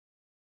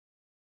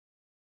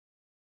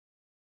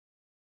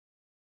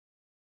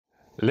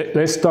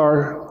Let's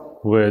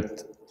start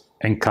with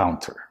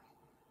encounter.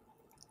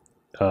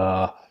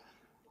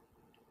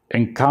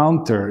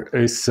 Encounter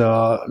is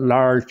a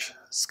large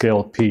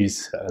scale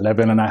piece,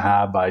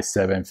 11.5 by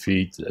 7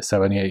 feet,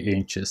 78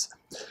 inches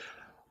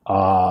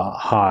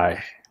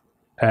high.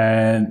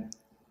 And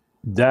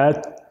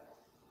that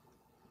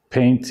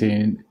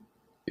painting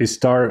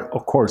started,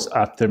 of course,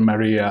 after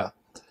Maria,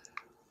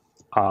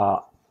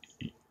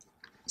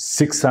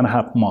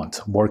 6.5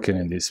 months working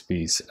in this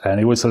piece.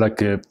 And it was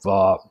like if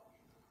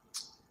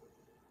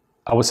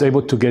I was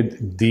able to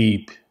get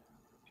deep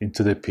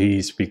into the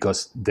piece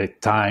because the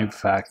time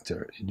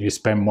factor. You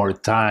spend more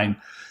time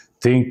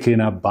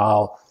thinking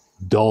about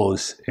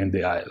those in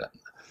the island.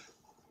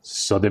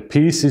 So the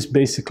piece is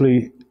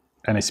basically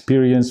an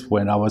experience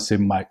when I was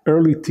in my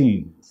early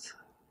teens,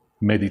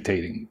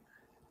 meditating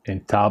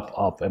in top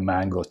of a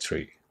mango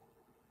tree.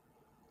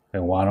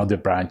 And one of the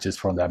branches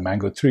from that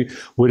mango tree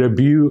with a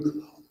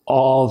view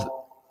of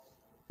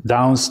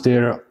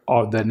downstairs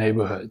of the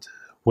neighborhood,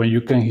 when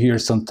you can hear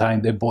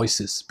sometimes the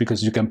voices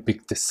because you can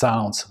pick the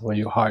sounds when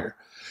you hire.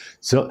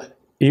 So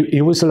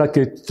it was like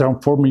a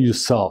transforming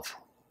yourself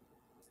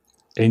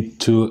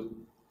into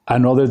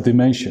another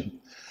dimension.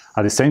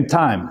 At the same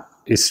time,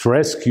 it's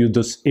rescued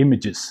those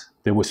images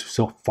that was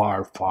so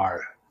far,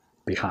 far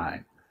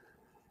behind.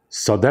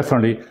 So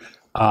definitely,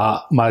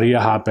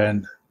 Maria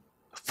happened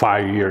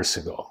 5 years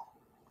ago.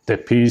 The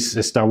piece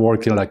started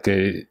working like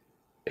a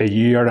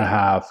year and a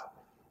half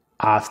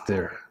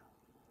after,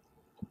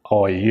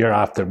 or a year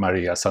after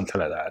Maria, something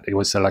like that. It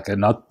was like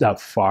not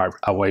that far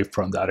away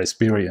from that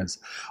experience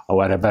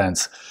or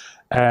events.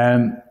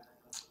 And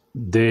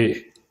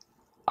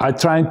I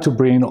tried to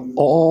bring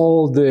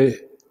all the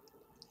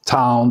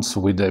towns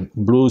with the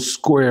blue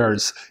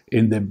squares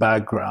in the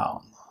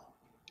background.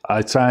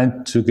 I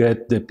tried to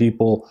get the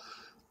people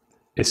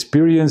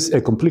experience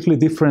a completely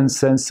different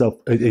sense of,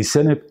 it's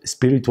a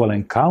spiritual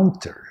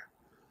encounter.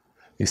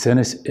 It's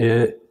a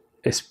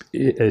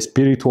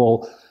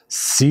spiritual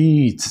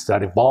seeds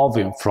that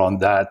evolving from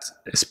that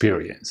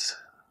experience.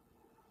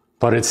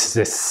 But it's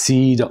the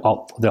seed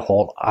of the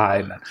whole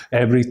island.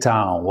 Every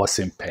town was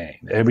in pain.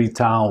 Every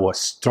town was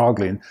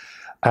struggling.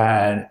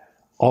 And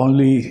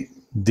only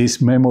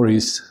these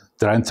memories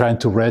that I'm trying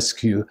to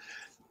rescue.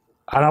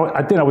 And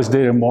I think I was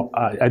doing more,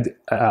 I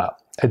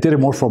did it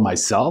more for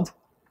myself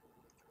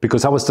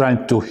because I was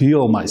trying to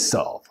heal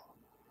myself.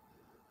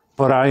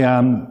 But I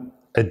am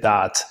in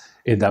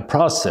that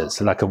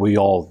process, like we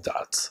all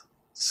that.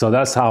 So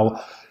that's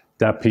how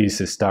that piece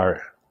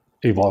started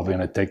evolving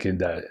and taking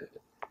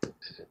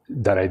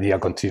that idea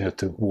continue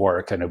to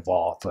work and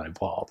evolve and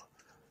evolve.